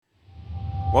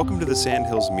Welcome to the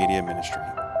Sandhills Media Ministry.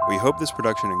 We hope this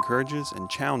production encourages and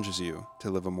challenges you to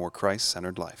live a more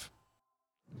Christ-centered life.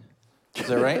 Is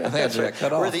that right? I think I just got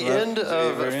cut off. We're at the end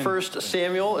of 1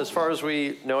 Samuel, as far as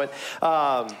we know it.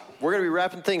 We're going to be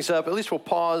wrapping things up. At least we'll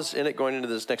pause in it going into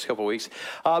this next couple of weeks.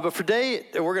 But for today,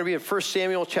 we're going to be in 1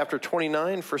 Samuel chapter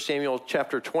 29. 1 Samuel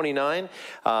chapter 29.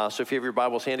 So if you have your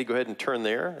Bibles handy, go ahead and turn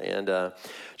there. And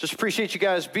just appreciate you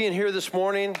guys being here this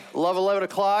morning. Love 11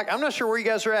 o'clock. I'm not sure where you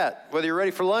guys are at, whether you're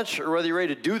ready for lunch or whether you're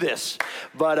ready to do this.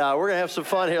 But we're going to have some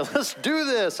fun here. Let's do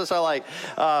this. That's what I like.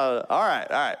 All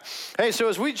right. Hey, so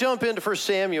as we jump into 1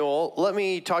 Samuel, let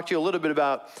me talk to you a little bit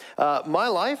about my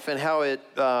life and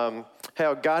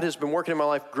how God has been working in my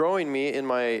life, growing me in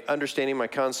my understanding, my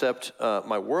concept,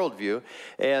 my worldview.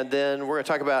 And then we're going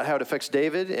to talk about how it affects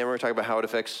David, and we're going to talk about how it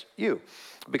affects you.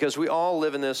 Because we all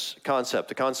live in this concept,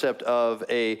 the concept of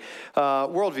a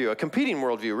worldview, a competing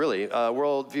worldview, really. A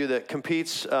worldview that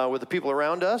competes with the people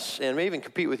around us and may even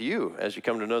compete with you as you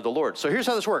come to know the Lord. So here's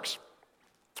how this works.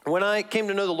 When I came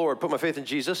to know the Lord, put my faith in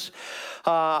Jesus,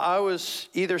 I was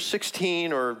either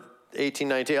 16 or 18,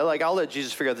 19. I'll let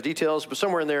Jesus figure out the details, but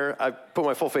somewhere in there, I put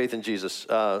my full faith in Jesus.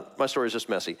 My story is just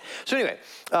messy. So anyway,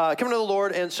 coming to the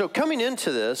Lord, and so coming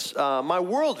into this, my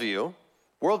worldview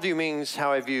means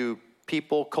how I view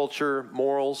people, culture,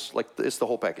 morals, like it's the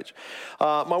whole package.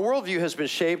 My worldview has been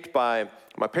shaped by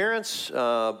my parents,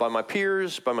 by my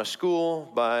peers, by my school,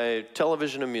 by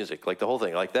television and music, like the whole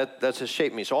thing. Like that's just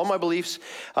shaped me. So all my beliefs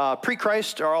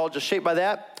pre-Christ are all just shaped by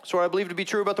that. It's what I believe to be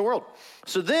true about the world.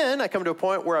 So then I come to a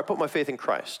point where I put my faith in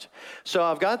Christ. So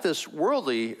I've got this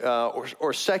worldly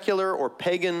or secular or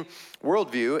pagan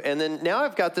worldview, and then now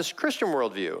I've got this Christian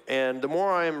worldview. And the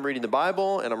more I'm reading the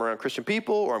Bible and I'm around Christian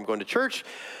people or I'm going to church,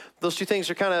 those two things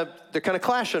are kind of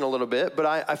clashing a little bit, but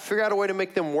I figure out a way to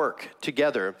make them work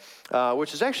together,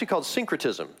 which is actually called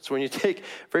syncretism. It's when you take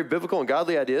very biblical and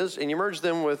godly ideas and you merge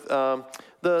them with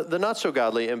the not so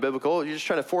godly and biblical. You're just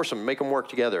trying to force them, make them work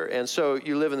together. And so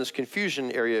you live in this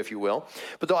confusion area, if you will.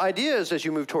 But the idea is, as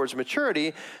you move towards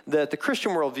maturity, that the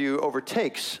Christian worldview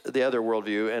overtakes the other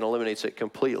worldview and eliminates it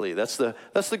completely. That's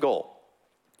the goal.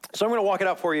 So I'm going to walk it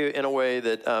out for you in a way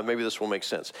that maybe this will make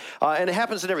sense. And it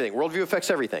happens in everything. Worldview affects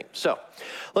everything. So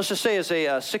let's just say as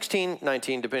a 16,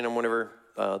 19, depending on whenever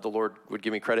the Lord would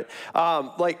give me credit.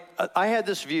 I had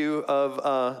this view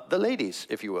of the ladies,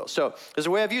 if you will. So there's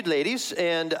a way I viewed ladies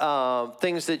and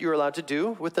things that you're allowed to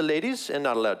do with the ladies and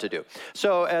not allowed to do.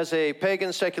 So as a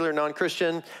pagan, secular,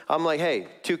 non-Christian, I'm like, hey,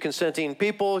 two consenting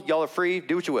people, y'all are free,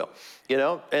 do what you will. You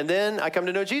know, and then I come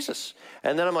to know Jesus.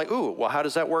 And then I'm like, ooh, well, how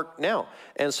does that work now?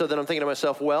 And so then I'm thinking to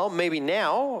myself, well, maybe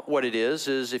now what it is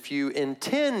if you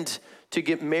intend to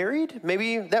get married,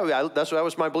 maybe that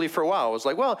was my belief for a while. I was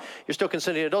like, well, you're still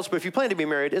consenting adults, but if you plan to be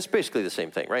married, it's basically the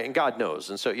same thing, right? And God knows.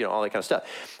 And so, all that kind of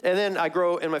stuff. And then I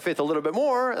grow in my faith a little bit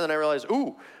more, and then I realize,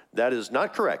 ooh, that is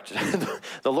not correct.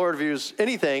 The Lord views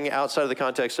anything outside of the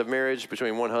context of marriage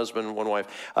between one husband, one wife,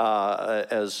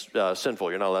 as sinful.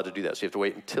 You're not allowed to do that. So you have to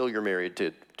wait until you're married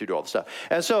to do all the stuff.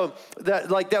 And so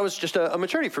that was just a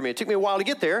maturity for me. It took me a while to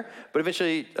get there, but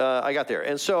eventually I got there.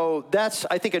 And so that's,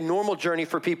 I think, a normal journey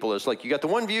for people is like you got the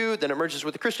one view, then it merges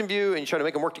with the Christian view, and you try to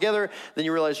make them work together. Then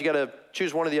you realize you got to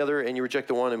choose one or the other, and you reject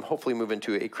the one and hopefully move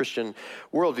into a Christian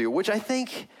worldview, which I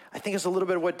think is a little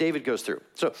bit of what David goes through.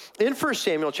 So in 1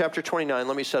 Samuel chapter 29,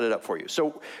 let me set it up for you.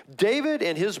 So David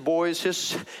and his boys,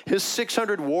 his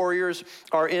 600 warriors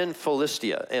are in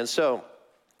Philistia. And so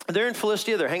they're in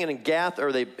Philistia, they're hanging in Gath,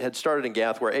 or they had started in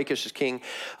Gath, where Achish is king.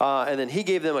 And then he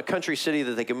gave them a country city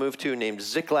that they could move to named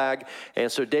Ziklag.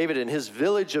 And so David and his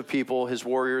village of people, his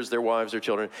warriors, their wives, their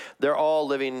children, they're all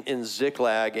living in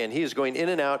Ziklag. And he is going in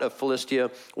and out of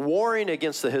Philistia, warring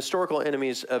against the historical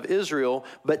enemies of Israel,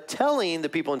 but telling the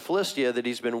people in Philistia that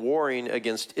he's been warring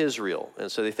against Israel.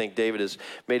 And so they think David has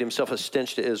made himself a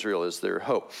stench to Israel is their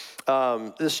hope.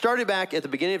 This started back at the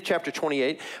beginning of chapter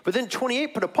 28, but then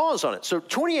 28 put a pause on it. So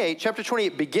chapter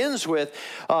 28 begins with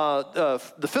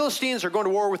the Philistines are going to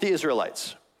war with the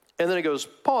Israelites. And then it goes,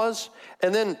 pause.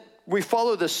 And then we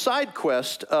follow the side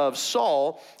quest of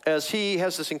Saul as he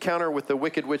has this encounter with the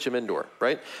wicked witch of Endor,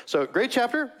 right? So great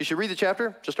chapter. You should read the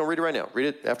chapter. Just don't read it right now. Read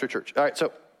it after church. All right,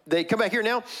 so they come back here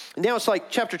now. Now it's like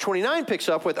chapter 29 picks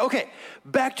up with, okay,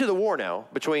 back to the war now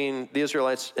between the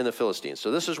Israelites and the Philistines.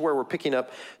 So this is where we're picking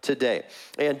up today.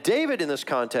 And David in this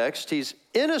context, he's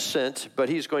innocent, but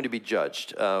he's going to be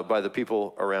judged by the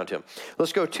people around him.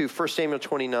 Let's go to 1 Samuel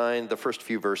 29, the first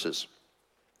few verses.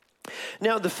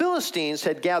 Now the Philistines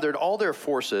had gathered all their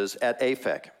forces at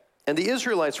Aphek, and the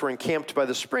Israelites were encamped by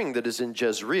the spring that is in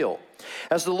Jezreel.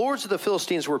 As the lords of the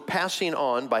Philistines were passing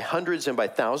on by hundreds and by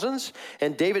thousands,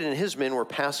 and David and his men were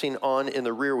passing on in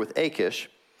the rear with Achish,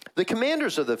 The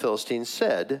commanders of the Philistines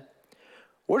said,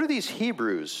 "What are these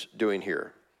Hebrews doing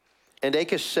here?" And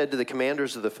Achish said to the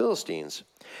commanders of the Philistines,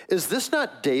 "Is this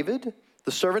not David,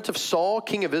 the servant of Saul,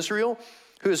 king of Israel,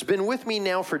 who has been with me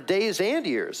now for days and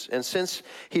years? And since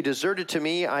he deserted to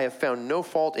me, I have found no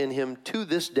fault in him to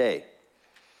this day."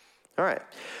 All right.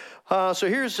 So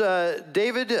here's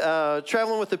David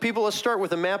traveling with the people. Let's start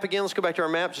with a map again. Let's go back to our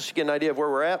map just to get an idea of where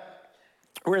we're at.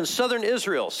 We're in southern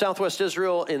Israel. Southwest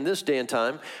Israel in this day and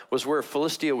time was where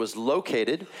Philistia was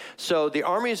located. So the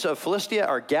armies of Philistia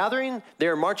are gathering. They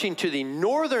are marching to the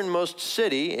northernmost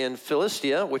city in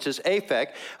Philistia, which is Aphek,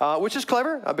 which is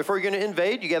clever. Before you're going to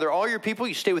invade, you gather all your people.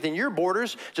 You stay within your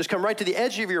borders. Just come right to the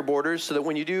edge of your borders so that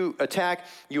when you do attack,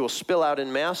 you will spill out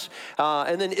en masse.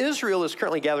 And then Israel is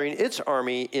currently gathering its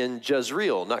army in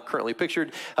Jezreel, not currently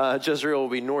pictured. Jezreel will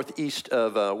be northeast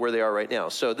of where they are right now.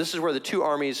 So this is where the two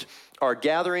armies are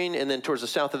gathering, and then towards the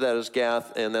south of that is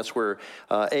Gath, and that's where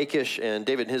Achish and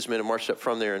David and his men have marched up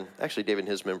from there, and actually David and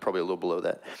his men probably a little below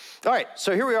that. All right,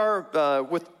 so here we are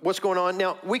with what's going on.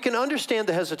 Now, we can understand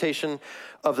the hesitation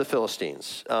of the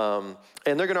Philistines, and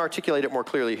they're going to articulate it more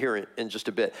clearly here in just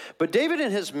a bit. But David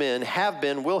and his men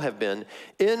will have been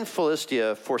in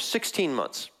Philistia for 16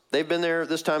 months. They've been there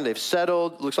this time. They've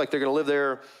settled. Looks like they're going to live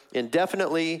there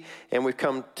indefinitely, and we've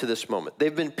come to this moment.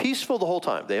 They've been peaceful the whole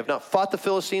time. They have not fought the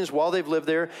Philistines while they've lived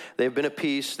there. They've been at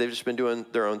peace. They've just been doing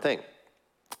their own thing.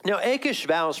 Now, Achish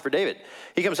vows for David.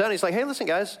 He comes out and he's like, "Hey, listen,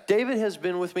 guys, David has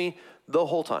been with me the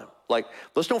whole time. Like,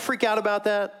 let's don't freak out about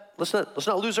that. Let's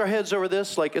not lose our heads over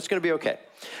this. Like, it's going to be okay."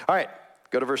 All right,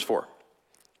 go to verse 4.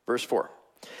 Verse 4.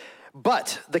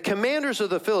 "But the commanders of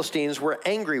the Philistines were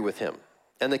angry with him.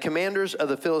 And the commanders of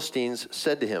the Philistines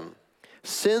said to him,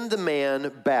 'Send the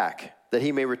man back, that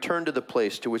he may return to the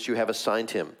place to which you have assigned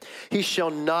him. He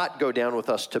shall not go down with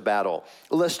us to battle,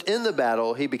 lest in the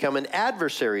battle he become an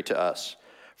adversary to us.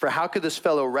 For how could this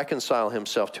fellow reconcile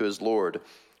himself to his Lord?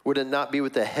 Would it not be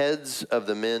with the heads of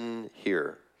the men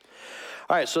here?'"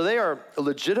 All right, so they are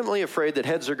legitimately afraid that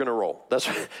heads are going to roll. That's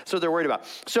what they're worried about.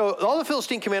 So all the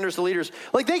Philistine commanders, the leaders,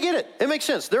 like, they get it. It makes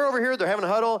sense. They're over here. They're having a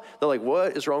huddle. They're like,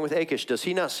 "What is wrong with Achish? Does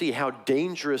he not see how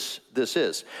dangerous this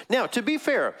is?" Now, to be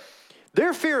fair,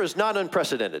 their fear is not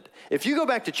unprecedented. If you go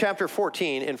back to chapter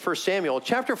 14 in 1 Samuel,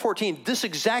 chapter 14, this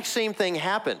exact same thing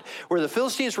happened, where the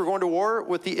Philistines were going to war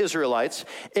with the Israelites,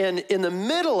 and in the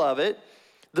middle of it,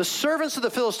 the servants of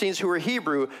the Philistines who were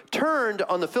Hebrew turned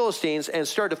on the Philistines and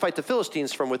started to fight the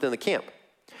Philistines from within the camp.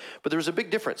 But there was a big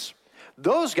difference.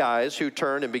 Those guys who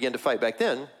turned and began to fight back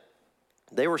then,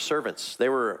 they were servants. They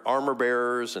were armor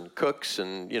bearers and cooks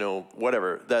and,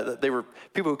 whatever. They were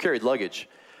people who carried luggage.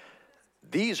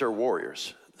 These are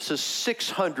warriors. This is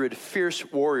 600 fierce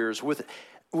warriors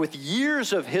with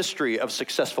years of history of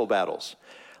successful battles.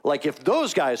 Like, if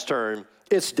those guys turn,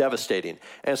 it's devastating.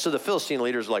 And so the Philistine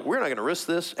leaders are like, "We're not going to risk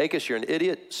this. Achish, you're an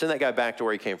idiot. Send that guy back to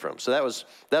where he came from." So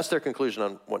that's their conclusion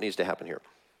on what needs to happen here.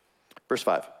 Verse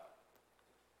 5.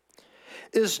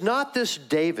 "Is not this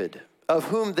David, of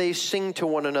whom they sing to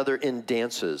one another in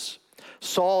dances?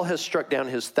 Saul has struck down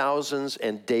his thousands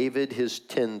and David his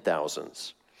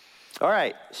 10,000s. All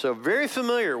right, so very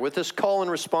familiar with this call and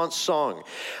response song.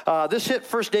 This hit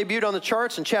first debuted on the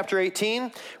charts in chapter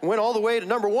 18, went all the way to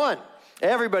number 1.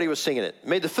 Everybody was singing it.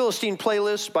 Made the Philistine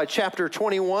playlist by chapter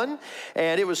 21,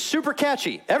 and it was super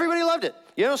catchy. Everybody loved it.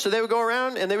 So they would go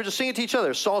around and they would just sing it to each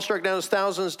other. Saul struck down his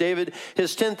thousands, David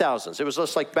his 10,000s. It was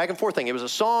just like back and forth thing. It was a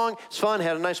song. It's fun,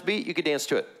 had a nice beat. You could dance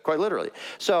to it, quite literally.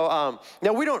 So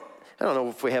now I don't know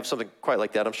if we have something quite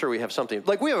like that. I'm sure we have something.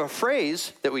 Like, we have a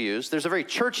phrase that we use. There's a very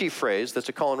churchy phrase that's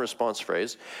a call and response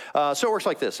phrase. So it works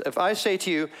like this. If I say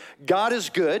to you, "God is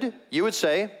good," you would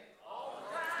say,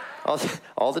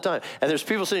 all the time. And there's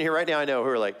people sitting here right now I know who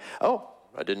are like, "Oh,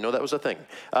 I didn't know that was a thing."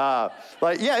 Yeah,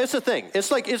 it's a thing.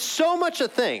 It's so much a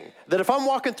thing that if I'm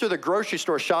walking through the grocery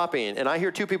store shopping and I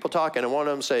hear two people talking and one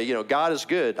of them say, "God is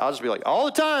good," I'll just be like, all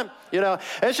the time.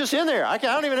 It's just in there. I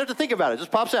don't even have to think about it. It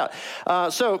just pops out.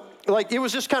 It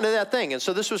was just kind of that thing. And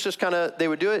so this was just kind of, they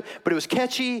would do it, but it was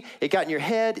catchy. It got in your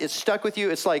head. It stuck with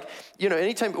you. It's like,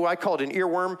 anytime, I call it an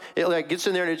earworm, it like gets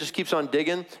in there and it just keeps on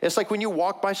digging. It's like when you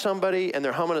walk by somebody and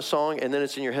they're humming a song and then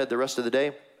it's in your head the rest of the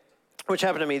day, which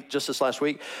happened to me just this last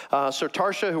week. So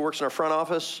Tarsha, who works in our front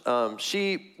office,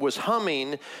 she was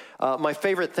humming my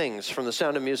favorite things from The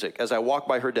Sound of Music as I walked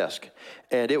by her desk.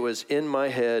 And it was in my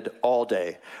head all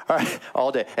day. All right,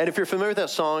 all day. And if you're familiar with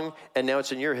that song and now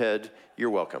it's in your head, you're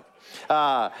welcome.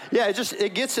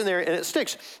 It gets in there and it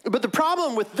sticks. But the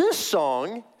problem with this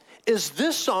song is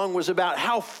this song was about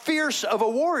how fierce of a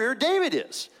warrior David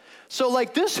is. So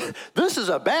like this is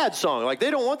a bad song. Like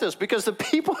they don't want this because the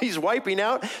people he's wiping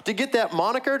out to get that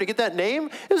moniker, to get that name,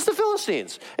 is the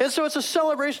Philistines. And so it's a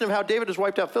celebration of how David has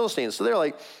wiped out Philistines. So they're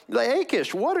like,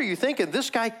 Achish, what are you thinking? This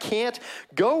guy can't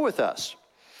go with us.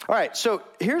 All right, so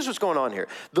here's what's going on here.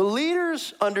 The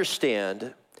leaders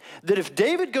understand that if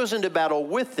David goes into battle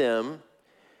with them,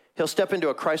 he'll step into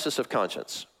a crisis of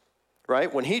conscience,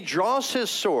 right? When he draws his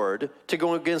sword to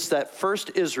go against that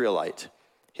first Israelite,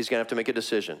 he's going to have to make a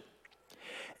decision.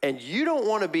 And you don't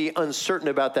want to be uncertain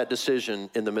about that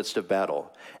decision in the midst of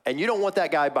battle. And you don't want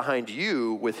that guy behind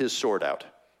you with his sword out.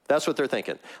 That's what they're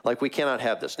thinking. Like, we cannot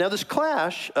have this. Now, this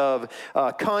clash of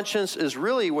conscience is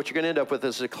really what you're going to end up with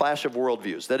is a clash of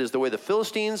worldviews. That is the way the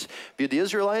Philistines viewed the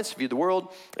Israelites, viewed the world,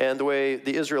 and the way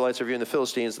the Israelites are viewing the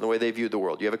Philistines and the way they viewed the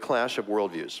world. You have a clash of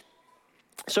worldviews.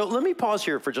 So let me pause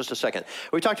here for just a second.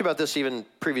 We talked about this even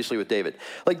previously with David.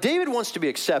 Like, David wants to be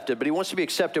accepted, but he wants to be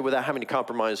accepted without having to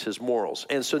compromise his morals.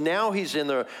 And so now he's in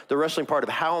the wrestling part of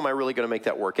how am I really going to make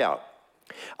that work out?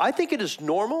 I think it is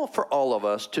normal for all of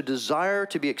us to desire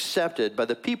to be accepted by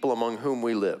the people among whom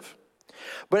we live.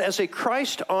 But as a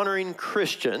Christ-honoring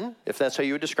Christian, if that's how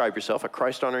you would describe yourself, a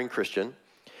Christ-honoring Christian,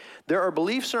 there are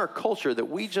beliefs in our culture that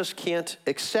we just can't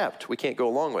accept, we can't go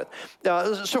along with.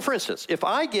 So for instance, if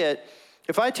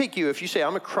you say,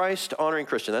 I'm a Christ-honoring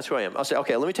Christian, that's who I am. I'll say,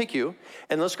 okay, let me take you,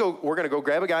 and we're going to go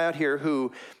grab a guy out here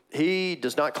who he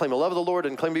does not claim a love of the Lord,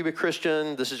 doesn't claim to be a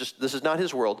Christian. This is not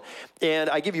his world. And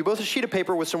I give you both a sheet of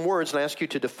paper with some words, and I ask you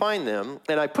to define them.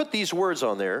 And I put these words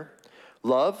on there: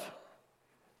 love,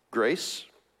 grace,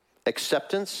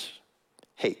 acceptance,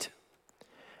 hate.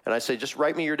 And I say, just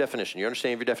write me your definition, your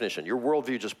understanding of your definition. Your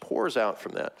worldview just pours out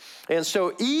from that. And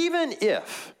so even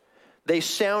if they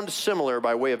sound similar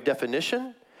by way of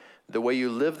definition, the way you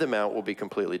live them out will be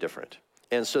completely different.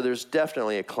 And so there's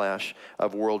definitely a clash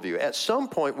of worldview. At some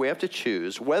point, we have to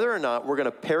choose whether or not we're going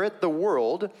to parrot the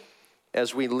world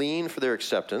as we lean for their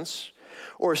acceptance,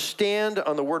 or stand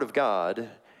on the Word of God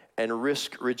and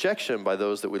risk rejection by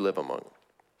those that we live among.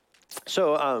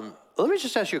 So let me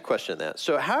just ask you a question on that.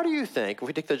 So how do you think, if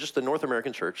we take just the North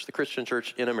American church, the Christian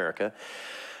church in America,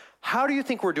 how do you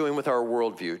think we're doing with our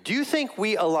worldview? Do you think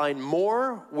we align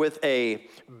more with a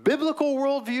biblical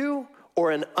worldview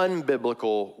or an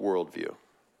unbiblical worldview?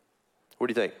 What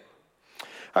do you think?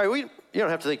 All right, you don't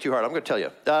have to think too hard. I'm going to tell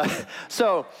you.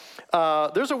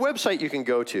 There's a website you can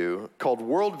go to called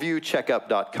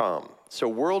worldviewcheckup.com.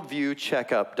 So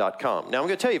worldviewcheckup.com. Now, I'm going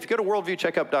to tell you, if you go to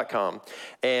worldviewcheckup.com,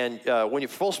 and when you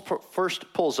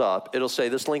first pulls up, it'll say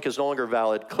this link is no longer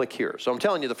valid, click here. So I'm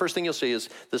telling you, the first thing you'll see is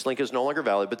this link is no longer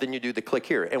valid, but then you do the click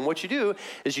here. And what you do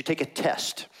is you take a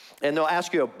test, and they'll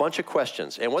ask you a bunch of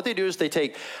questions. And what they do is they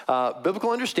take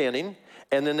biblical understanding,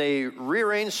 and then they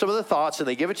rearrange some of the thoughts, and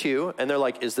they give it to you, and they're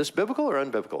like, is this biblical or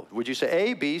unbiblical? Would you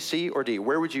say A, B, C, or D?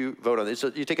 Where would you vote on this?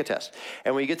 So you take a test.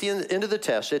 And when you get to the end of the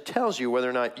test, it tells you whether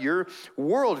or not your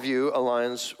worldview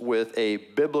aligns with a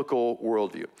biblical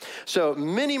worldview. So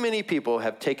many, many people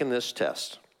have taken this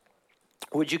test.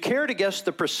 Would you care to guess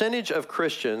the percentage of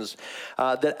Christians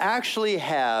that actually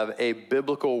have a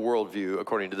biblical worldview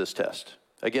according to this test?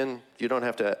 Again, you don't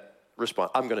have to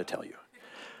respond. I'm going to tell you.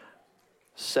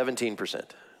 17%.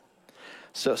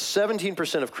 So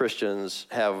 17% of Christians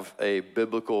have a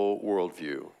biblical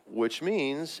worldview, which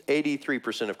means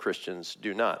 83% of Christians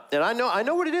do not. And I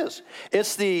know what it is.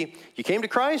 It's you came to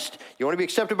Christ, you want to be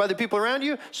accepted by the people around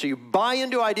you, so you buy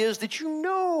into ideas that you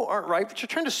know aren't right, but you're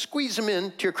trying to squeeze them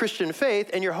into your Christian faith,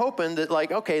 and you're hoping that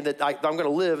I'm going to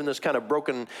live in this kind of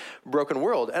broken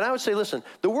world. And I would say, listen,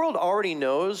 the world already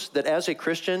knows that as a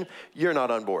Christian, you're not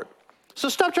on board. So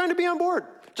stop trying to be on board.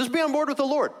 Just be on board with the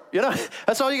Lord.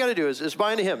 That's all you got to do is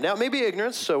buy into him. Now, it may be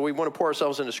ignorance, so we want to pour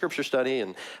ourselves into scripture study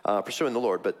and pursuing the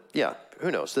Lord. But yeah,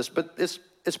 who knows? But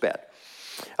it's bad.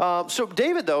 So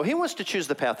David, though, he wants to choose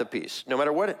the path of peace. No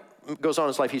matter what goes on in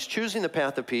his life, he's choosing the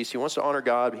path of peace. He wants to honor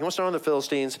God. He wants to honor the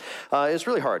Philistines. It's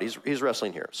really hard. He's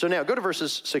wrestling here. So now go to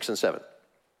verses 6 and 7.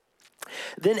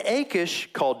 Then Achish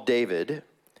called David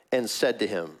and said to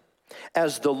him,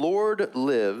 "As the Lord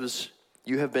lives,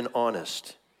 you have been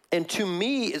honest. And to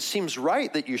me, it seems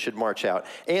right that you should march out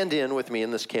and in with me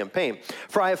in this campaign.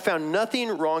 For I have found nothing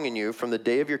wrong in you from the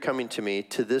day of your coming to me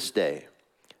to this day.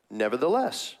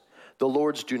 Nevertheless, the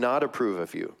Lords do not approve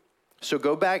of you. So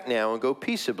go back now and go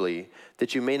peaceably,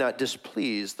 that you may not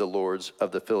displease the lords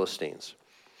of the Philistines."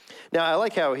 Now, I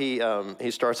like how he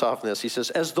starts off in this. He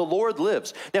says, "As the Lord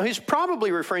lives." Now, he's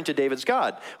probably referring to David's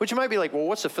God, which you might be like, well,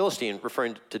 what's a Philistine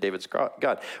referring to David's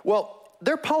God? Well,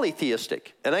 they're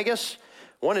polytheistic. And I guess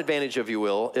one advantage, if you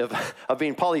will, of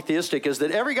being polytheistic is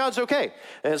that every God's okay.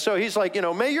 And so he's like,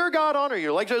 may your God honor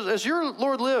you. Like, as your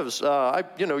Lord lives,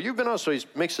 you've been on. So he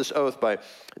makes this oath by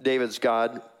David's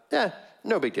God.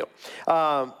 No big deal.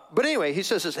 But anyway, he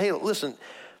says this, hey, listen,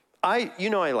 I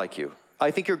like you.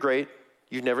 I think you're great.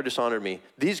 You've never dishonored me.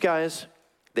 These guys,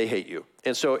 they hate you.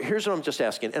 And so here's what I'm just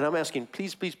asking. And I'm asking,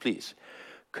 please, please, please,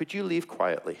 could you leave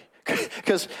quietly?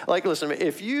 Because, listen,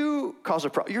 if you cause a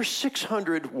problem, you're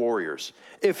 600 warriors.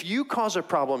 If you cause a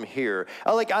problem here,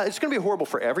 it's going to be horrible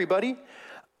for everybody.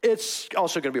 It's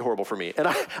also going to be horrible for me. And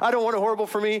I don't want it horrible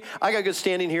for me. I got good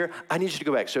standing here. I need you to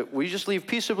go back. So will you just leave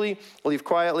peaceably, leave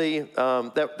quietly?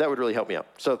 That would really help me out.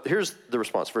 So here's the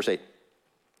response, verse 8.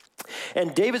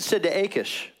 And David said to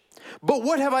Achish, but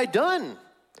what have I done?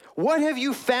 What have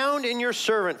you found in your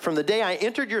servant from the day I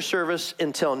entered your service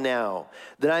until now,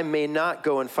 that I may not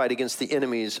go and fight against the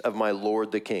enemies of my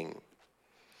lord the king?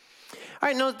 All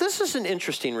right, now this is an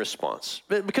interesting response,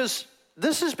 because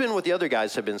this has been what the other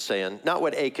guys have been saying, not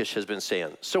what Achish has been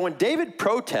saying. So when David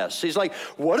protests, he's like,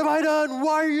 what have I done?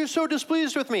 Why are you so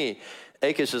displeased with me?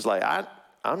 Achish is like,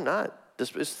 I'm not.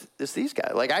 It's these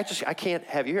guys. I can't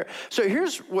have you here. So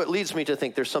here's what leads me to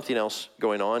think there's something else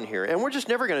going on here. And we're just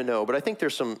never going to know, but I think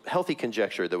there's some healthy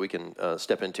conjecture that we can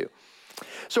step into.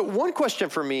 So one question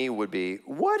for me would be,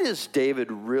 what is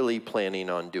David really planning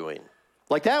on doing?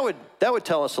 That would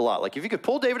tell us a lot. If you could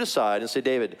pull David aside and say,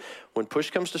 David, when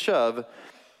push comes to shove,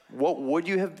 what would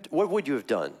you have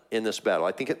done in this battle?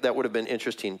 I think that would have been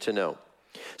interesting to know.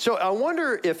 So I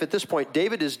wonder if at this point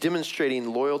David is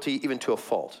demonstrating loyalty even to a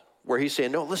fault, where he's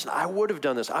saying, no, listen, I would have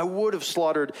done this. I would have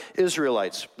slaughtered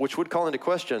Israelites, which would call into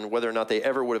question whether or not they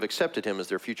ever would have accepted him as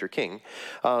their future king.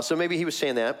 So maybe he was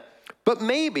saying that. But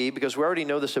maybe, because we already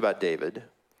know this about David,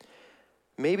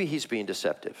 maybe he's being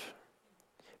deceptive.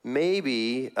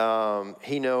 Maybe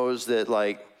he knows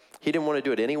that, he didn't want to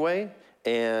do it anyway,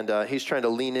 and he's trying to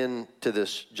lean into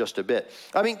this just a bit.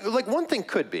 I mean, one thing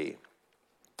could be,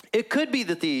 it could be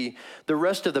that the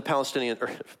rest of the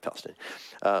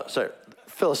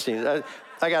Philistines,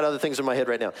 I got other things in my head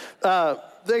right now.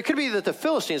 It could be that the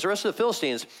rest of the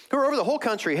Philistines, who are over the whole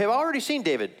country, have already seen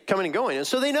David coming and going, and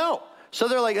so they know. So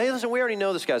they're like, hey, listen, we already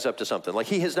know this guy's up to something.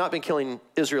 He has not been killing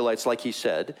Israelites like he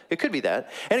said. It could be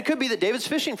that. And it could be that David's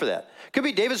fishing for that. It could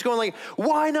be David's going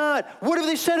why not? What have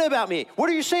they said about me? What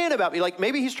are you saying about me?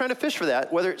 Maybe he's trying to fish for that,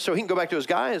 so he can go back to his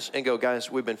guys and go, guys,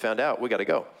 we've been found out. We got to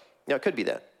go. Now, it could be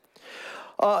that.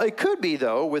 It could be,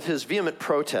 though, with his vehement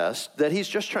protest, that he's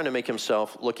just trying to make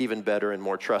himself look even better and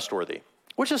more trustworthy,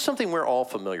 which is something we're all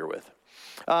familiar with.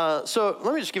 So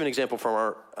let me just give an example from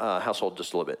our household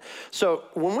just a little bit. So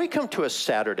when we come to a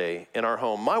Saturday in our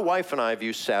home, my wife and I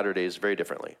view Saturdays very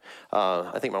differently.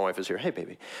 I think my wife is here. Hey,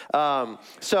 baby.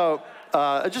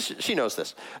 She knows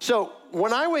this. So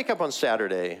when I wake up on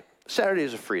Saturday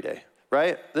is a free day,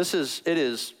 right? It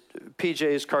is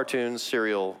PJs, cartoons,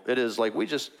 cereal. It is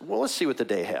let's see what the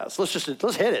day has. Let's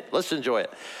hit it. Let's enjoy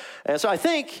it. And so I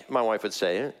think my wife would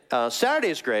say, Saturday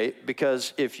is great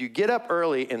because if you get up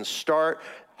early and start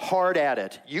hard at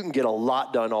it, you can get a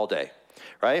lot done all day,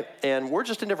 right? And we're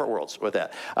just in different worlds with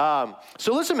that.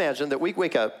 So let's imagine that we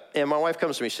wake up and my wife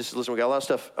comes to me. She says, listen, we got a lot of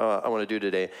stuff I want to do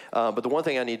today. But the one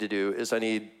thing I need to do is I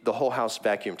need the whole house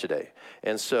vacuumed today.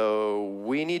 And so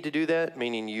we need to do that,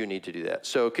 meaning you need to do that.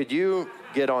 So could you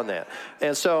get on that?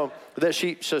 And so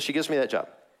she gives me that job.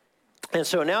 And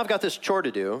so now I've got this chore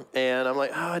to do, and I'm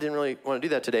like, I didn't really want to do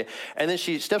that today. And then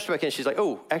she steps back in, and she's like,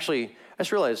 oh, actually, I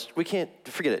just realized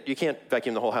forget it. You can't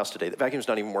vacuum the whole house today. The vacuum's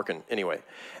not even working anyway.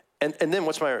 And then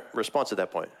what's my response at that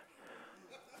point?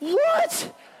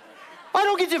 What? I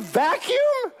don't get to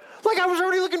vacuum? I was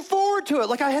already looking forward to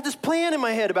it. I had this plan in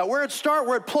my head about where I'd start,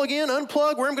 where I'd plug in,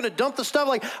 unplug, where I'm going to dump the stuff.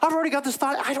 I've already got this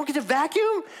thought. I don't get to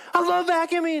vacuum? I love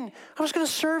vacuuming. I was going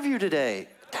to serve you today.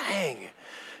 Dang.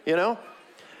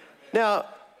 Now,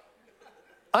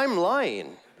 I'm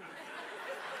lying.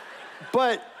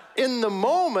 But in the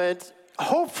moment,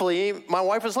 hopefully, my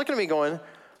wife was looking at me going,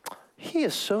 he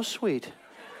is so sweet.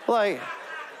 What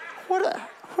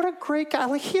a great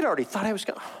guy. He had already thought I was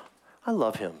going, I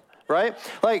love him. Right?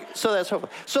 So that's hopeful.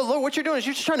 So look, what you're doing is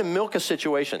you're just trying to milk a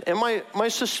situation. And my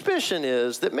suspicion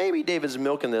is that maybe David's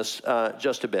milking this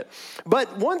just a bit.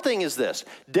 But one thing is this.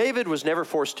 David was never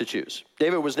forced to choose.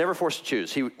 David was never forced to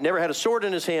choose. He never had a sword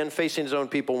in his hand facing his own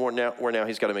people where now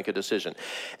he's got to make a decision.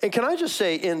 And can I just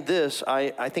say in this,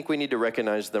 I think we need to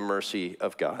recognize the mercy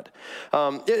of God.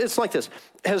 It's like this.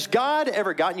 Has God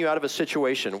ever gotten you out of a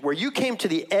situation where you came to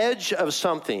the edge of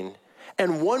something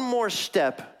and one more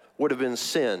step would have been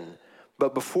sin,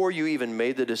 but before you even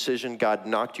made the decision, God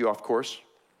knocked you off course?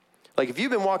 Like if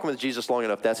you've been walking with Jesus long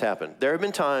enough, that's happened. There have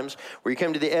been times where you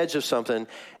came to the edge of something,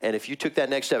 and if you took that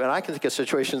next step, and I can think of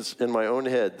situations in my own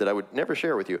head that I would never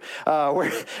share with you,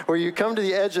 where you come to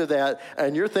the edge of that,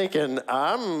 and you're thinking,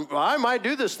 I might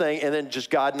do this thing, and then just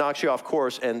God knocks you off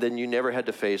course, and then you never had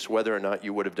to face whether or not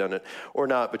you would have done it or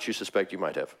not, but you suspect you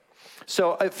might have.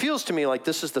 So it feels to me like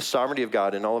this is the sovereignty of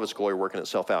God in all of its glory working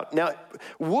itself out. Now,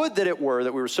 would that it were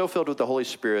that we were so filled with the Holy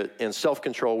Spirit and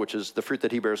self-control, which is the fruit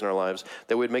that he bears in our lives,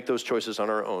 that we'd make those choices on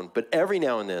our own. But every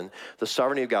now and then, the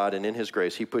sovereignty of God and in his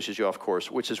grace, he pushes you off course,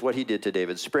 which is what he did to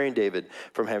David, sparing David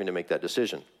from having to make that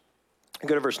decision.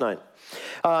 Go to verse 9.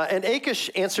 And Achish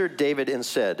answered David and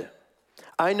said,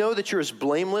 I know that you're as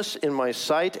blameless in my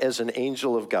sight as an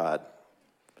angel of God.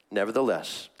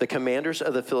 Nevertheless, the commanders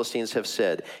of the Philistines have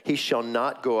said, he shall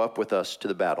not go up with us to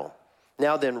the battle.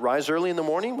 Now then, rise early in the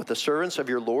morning with the servants of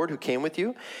your Lord who came with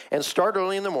you, and start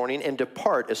early in the morning and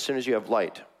depart as soon as you have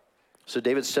light. So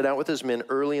David set out with his men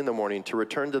early in the morning to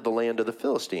return to the land of the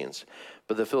Philistines,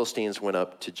 but the Philistines went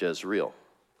up to Jezreel.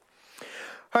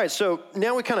 All right, so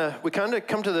now we kind of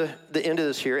come to the end of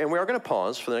this here, and we are going to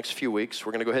pause for the next few weeks.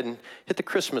 We're going to go ahead and hit the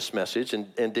Christmas message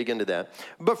and dig into that.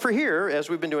 But for here, as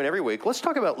we've been doing every week, let's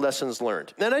talk about lessons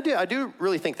learned. And I do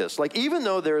really think this. Like, even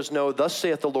though there is no, thus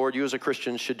saith the Lord, you as a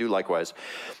Christian should do likewise,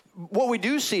 what we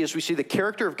do see is we see the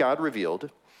character of God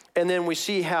revealed, and then we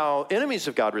see how enemies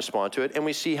of God respond to it, and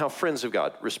we see how friends of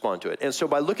God respond to it. And so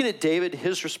by looking at David,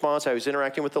 his response, how he's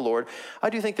interacting with the Lord, I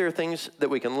do think there are things that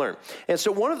we can learn. And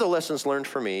so one of the lessons learned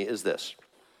for me is this.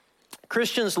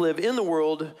 Christians live in the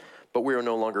world, but we are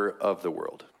no longer of the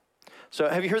world. So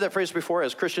have you heard that phrase before?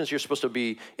 As Christians, you're supposed to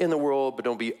be in the world, but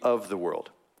don't be of the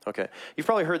world. Okay, you've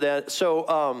probably heard that.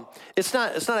 So it's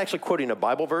not actually quoting a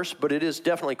Bible verse, but it is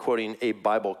definitely quoting a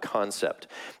Bible concept.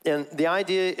 And the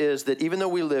idea is that even though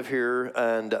we live here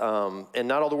and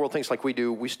not all the world thinks like we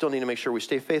do, we still need to make sure we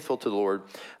stay faithful to the Lord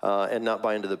and not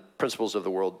buy into the principles of the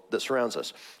world that surrounds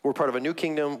us. We're part of a new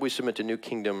kingdom. We submit to new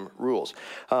kingdom rules.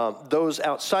 Those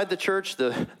outside the church,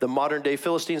 the modern day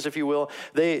Philistines, if you will,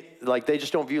 they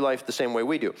just don't view life the same way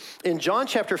we do. In John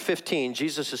chapter 15,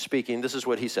 Jesus is speaking. This is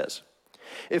what he says.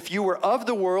 If you were of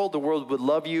the world would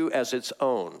love you as its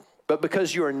own. But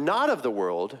because you are not of the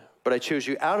world, but I chose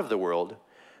you out of the world,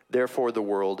 therefore the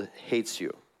world hates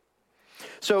you.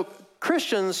 So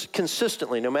Christians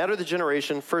consistently, no matter the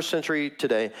generation, first century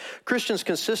today, Christians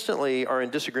consistently are in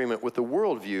disagreement with the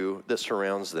worldview that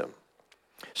surrounds them.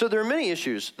 So there are many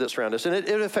issues that surround us, and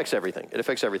it affects everything. It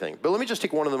affects everything. But let me just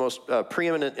take one of the most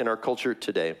preeminent in our culture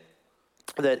today.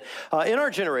 That in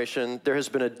our generation, there has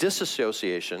been a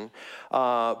disassociation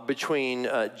between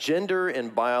gender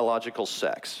and biological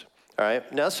sex. All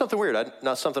right? Now, that's something weird.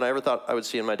 Not something I ever thought I would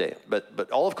see in my day.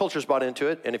 But all of culture's bought into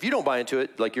it. And if you don't buy into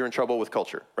it, like, you're in trouble with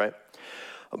culture, right?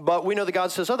 But we know that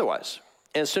God says otherwise.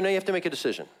 And so now you have to make a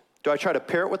decision. Do I try to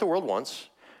pair it with the world wants,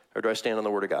 or do I stand on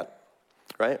the Word of God?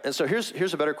 Right? And so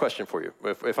here's a better question for you.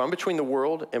 If I'm between the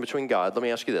world and between God, let me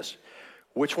ask you this.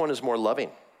 Which one is more loving?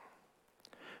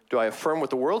 Do I affirm what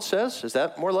the world says? Is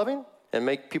that more loving and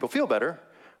make people feel better?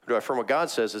 Or do I affirm what God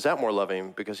says? Is that more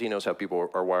loving because he knows how people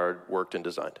are wired, worked, and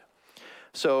designed?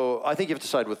 So I think you have to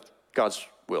decide with God's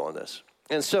will on this.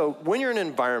 And so when you're in an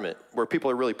environment where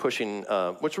people are really pushing,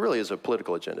 which really is a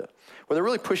political agenda, when they're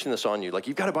really pushing this on you, like,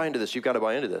 you've got to buy into this, you've got to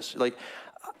buy into this. Like,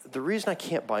 the reason I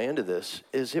can't buy into this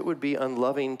is it would be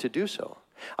unloving to do so.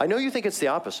 I know you think it's the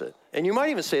opposite. And you might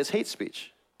even say it's hate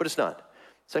speech, but it's not.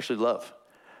 It's actually love.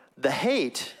 The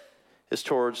hate is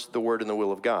towards the word and the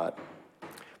will of God.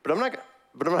 But I'm not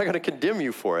going to condemn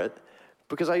you for it,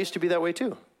 because I used to be that way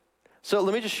too. So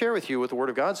let me just share with you what the word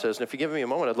of God says. And if you give me a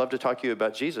moment, I'd love to talk to you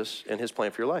about Jesus and his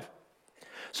plan for your life.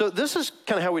 So this is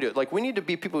kind of how we do it. Like, we need to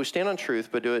be people who stand on truth,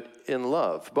 but do it in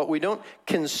love. But we don't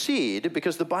concede,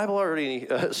 because the Bible already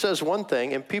says one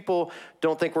thing, and people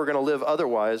don't think we're going to live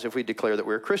otherwise if we declare that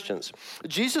we're Christians.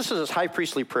 Jesus' high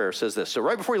priestly prayer says this. So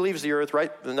right before he leaves the earth,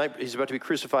 right the night he's about to be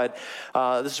crucified,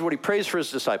 this is what he prays for his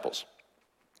disciples.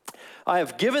 I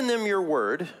have given them your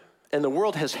word, and the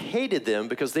world has hated them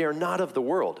because they are not of the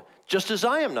world, just as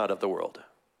I am not of the world.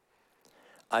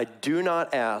 I do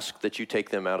not ask that you take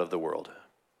them out of the world.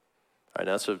 All right,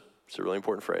 now it's a really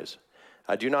important phrase.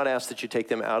 I do not ask that you take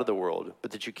them out of the world,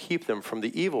 but that you keep them from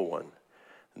the evil one.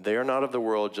 They are not of the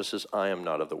world, just as I am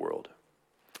not of the world.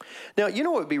 Now, you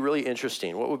know what would be really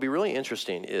interesting? What would be really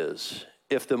interesting is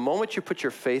if the moment you put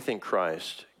your faith in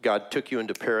Christ, God took you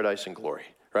into paradise and glory,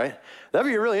 right? That would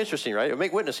be really interesting, right? It would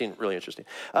make witnessing really interesting.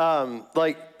 I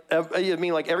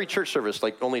mean, like, every church service,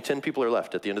 like, only 10 people are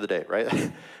left at the end of the day,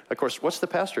 right? Of course, what's the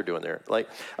pastor doing there?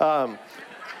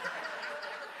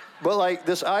 But like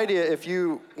this idea, if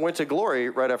you went to glory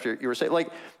right after you were saved,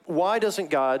 like why doesn't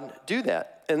God do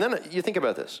that? And then you think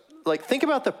about this. Like think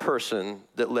about the person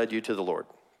that led you to the Lord.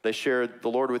 They shared the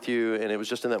Lord with you, and it was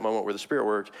just in that moment where the Spirit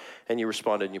worked, and you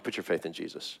responded and you put your faith in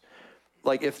Jesus.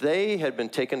 Like if they had been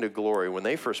taken to glory when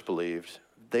they first believed,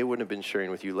 they wouldn't have been sharing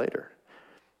with you later,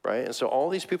 right? And so all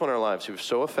these people in our lives who've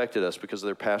so affected us because of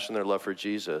their passion, their love for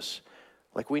Jesus,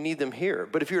 like we need them here.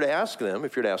 But if you were to ask them,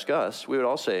 if you were to ask us, we would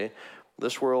all say,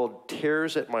 this world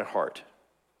tears at my heart.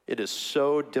 It is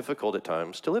so difficult at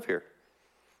times to live here.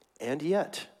 And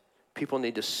yet, people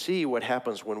need to see what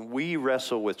happens when we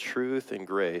wrestle with truth and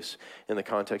grace in the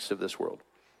context of this world,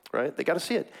 right? They got to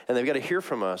see it. And they've got to hear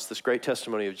from us this great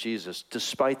testimony of Jesus,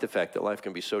 despite the fact that life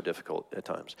can be so difficult at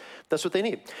times. That's what they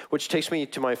need, which takes me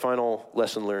to my final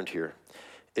lesson learned here.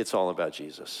 It's all about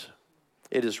Jesus.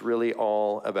 It is really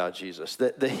all about Jesus.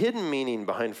 The hidden meaning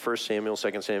behind 1 Samuel,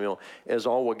 2 Samuel is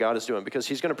all what God is doing, because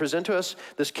he's going to present to us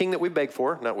this king that we beg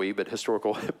for, not we, but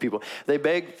historical people. They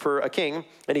begged for a king,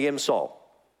 and he gave them Saul.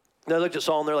 They looked at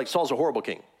Saul, and they're like, Saul's a horrible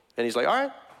king. And he's like, all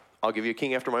right, I'll give you a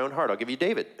king after my own heart. I'll give you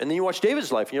David. And then you watch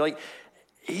David's life, and you're like,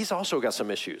 he's also got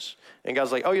some issues. And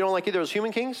God's like, oh, you don't like either of those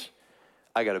human kings?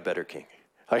 I got a better king.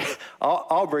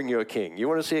 I'll bring you a king. You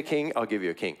want to see a king? I'll give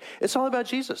you a king. It's all about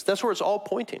Jesus. That's where it's all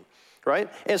pointing.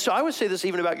 Right? And so I would say this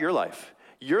even about your life.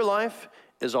 Your life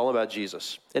is all about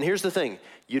Jesus. And here's the thing.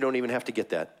 You don't even have to get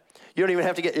that. You don't even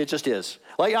have to get, it just is.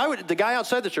 Like the guy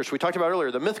outside the church we talked about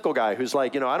earlier, the mythical guy who's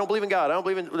like, I don't believe in God. I don't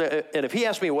believe in, and if he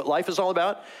asked me what life is all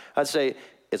about, I'd say,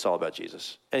 it's all about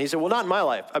Jesus. And he said, well, not in my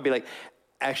life. I'd be like,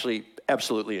 actually,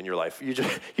 absolutely in your life. You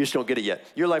just don't get it yet.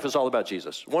 Your life is all about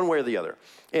Jesus, one way or the other.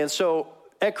 And so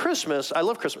at Christmas, I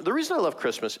love Christmas. The reason I love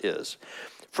Christmas is,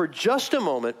 for just a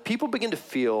moment, people begin to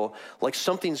feel like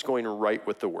something's going right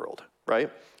with the world,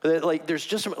 right? Like there's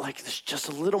just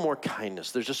a little more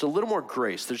kindness. There's just a little more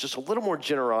grace. There's just a little more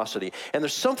generosity. And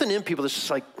there's something in people that's just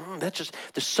like, there's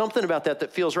something about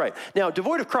that feels right. Now,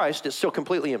 devoid of Christ, it's still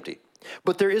completely empty.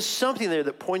 But there is something there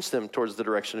that points them towards the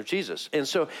direction of Jesus. And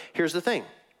so here's the thing.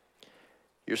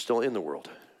 You're still in the world.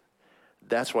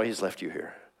 That's why he's left you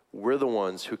here. We're the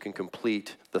ones who can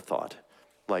complete the thought.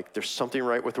 Like, there's something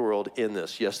right with the world in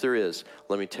this. Yes, there is.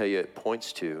 Let me tell you, it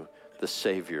points to the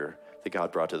Savior that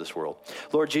God brought to this world.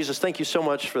 Lord Jesus, thank you so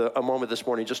much for a moment this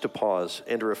morning just to pause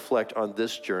and to reflect on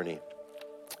this journey,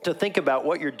 to think about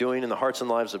what you're doing in the hearts and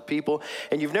lives of people.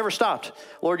 And you've never stopped.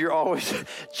 Lord, you're always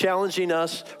challenging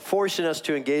us, forcing us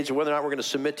to engage whether or not we're going to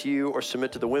submit to you or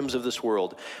submit to the whims of this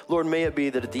world. Lord, may it be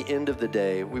that at the end of the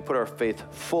day, we put our faith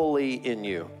fully in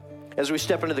you. As we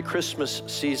step into the Christmas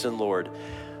season, Lord,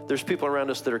 there's people around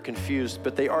us that are confused,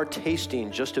 but they are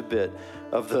tasting just a bit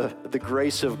of the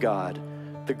grace of God,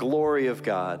 the glory of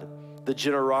God, the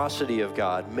generosity of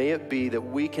God. May it be that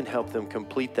we can help them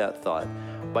complete that thought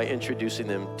by introducing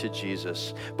them to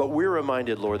Jesus. But we're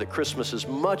reminded, Lord, that Christmas is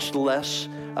much less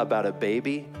about a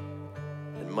baby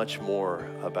and much more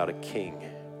about a king.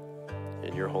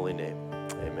 In your holy name,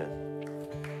 amen.